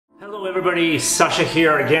Hello everybody, Sasha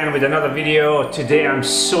here again with another video. Today I'm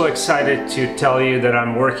so excited to tell you that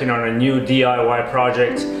I'm working on a new DIY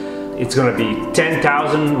project. It's gonna be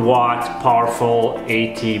 10,000 watt powerful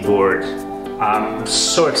AT board. I'm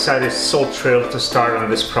so excited, so thrilled to start on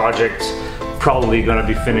this project. Probably gonna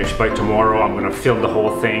be finished by tomorrow. I'm gonna film the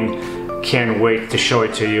whole thing. Can't wait to show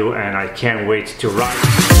it to you, and I can't wait to ride.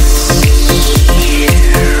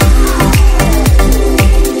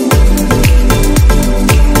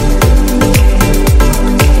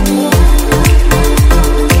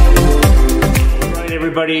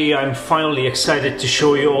 Everybody, I'm finally excited to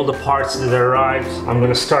show you all the parts that arrived. I'm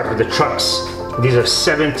gonna start with the trucks. These are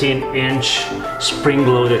 17-inch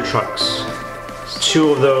spring-loaded trucks.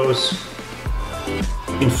 2 of those,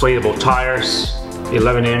 inflatable tires,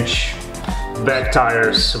 11-inch back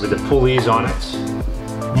tires with the pulleys on it.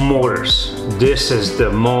 Motors. This is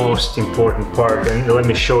the most important part, and let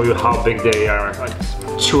me show you how big they are. Like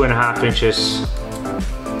 2.5 inches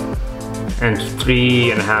and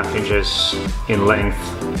 3.5 inches in length.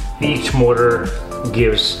 Each motor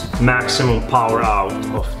gives maximum power out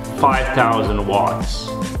of 5,000 watts.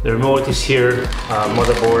 The remote is here,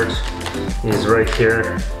 motherboard is right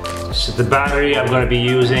here. So the battery I'm gonna be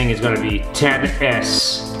using is gonna be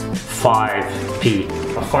 10S5P.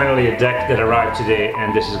 Finally a deck that arrived today,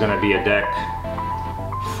 and this is gonna be a deck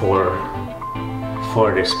for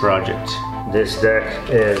this project. This deck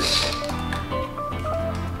is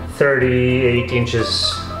 38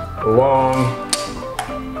 inches long,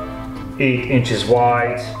 8 inches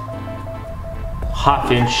wide,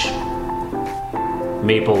 1/2 inch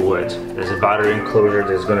maple wood. There's a battery enclosure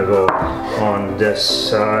that's gonna go on this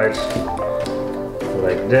side,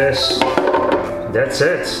 like this. That's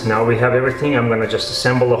it. Now we have everything. I'm gonna just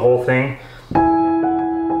assemble the whole thing.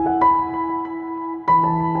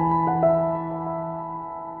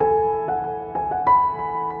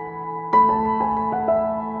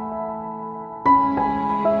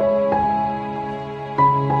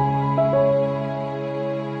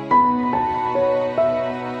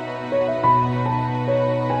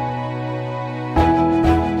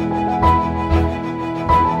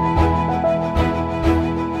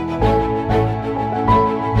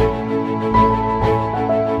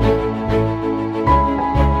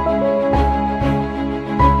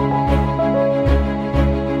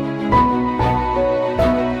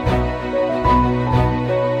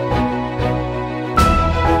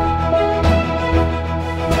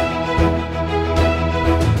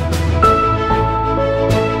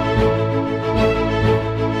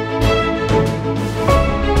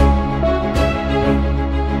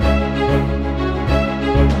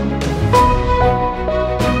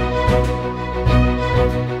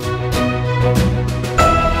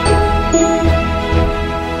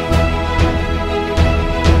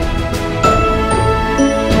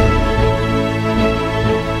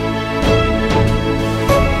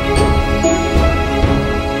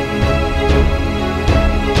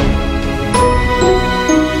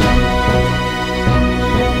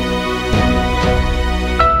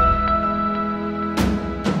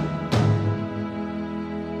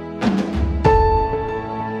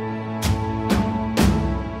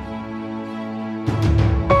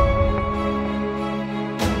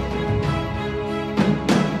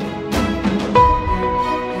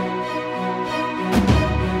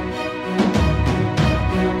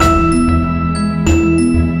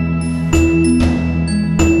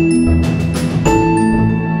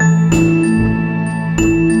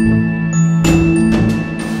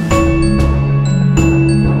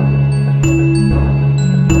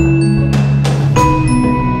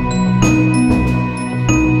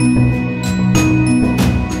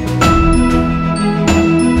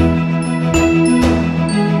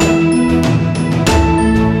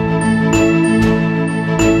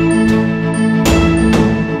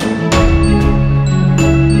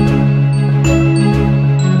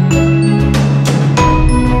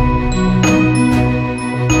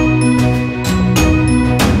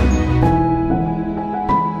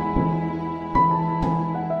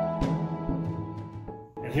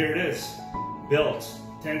 Here it is, built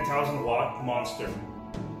 10,000 watt monster.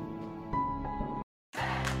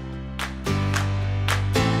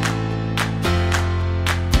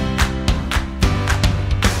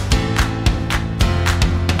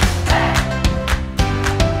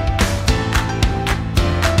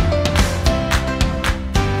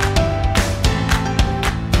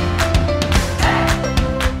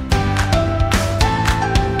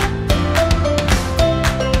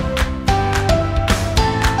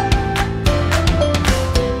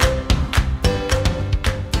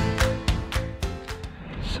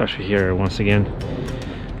 Sasha here once again.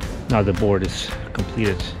 Now the board is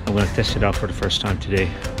completed. I'm going to test it out for the first time today.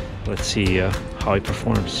 Let's see how it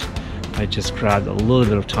performs. I just grabbed a little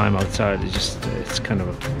bit of time outside. It's kind of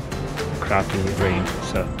a crappy rain,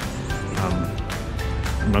 so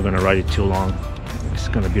I'm not going to ride it too long. It's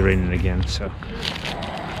going to be raining again, so.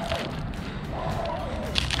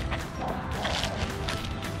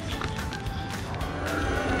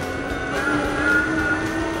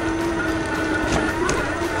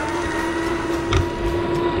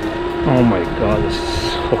 Oh my god, this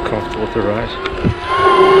is so comfortable to ride.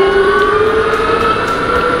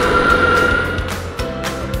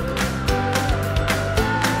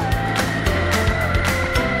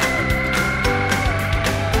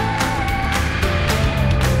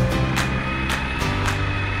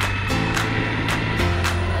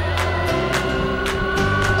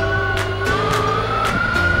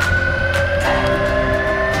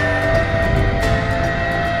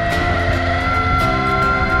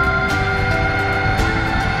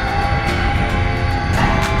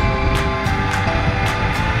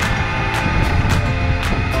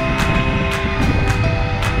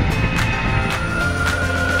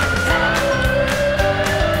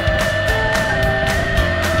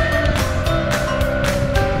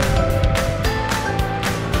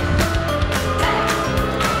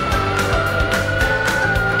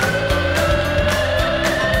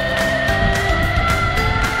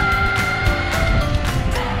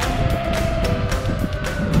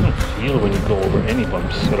 When you go over any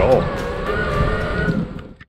bumps at all.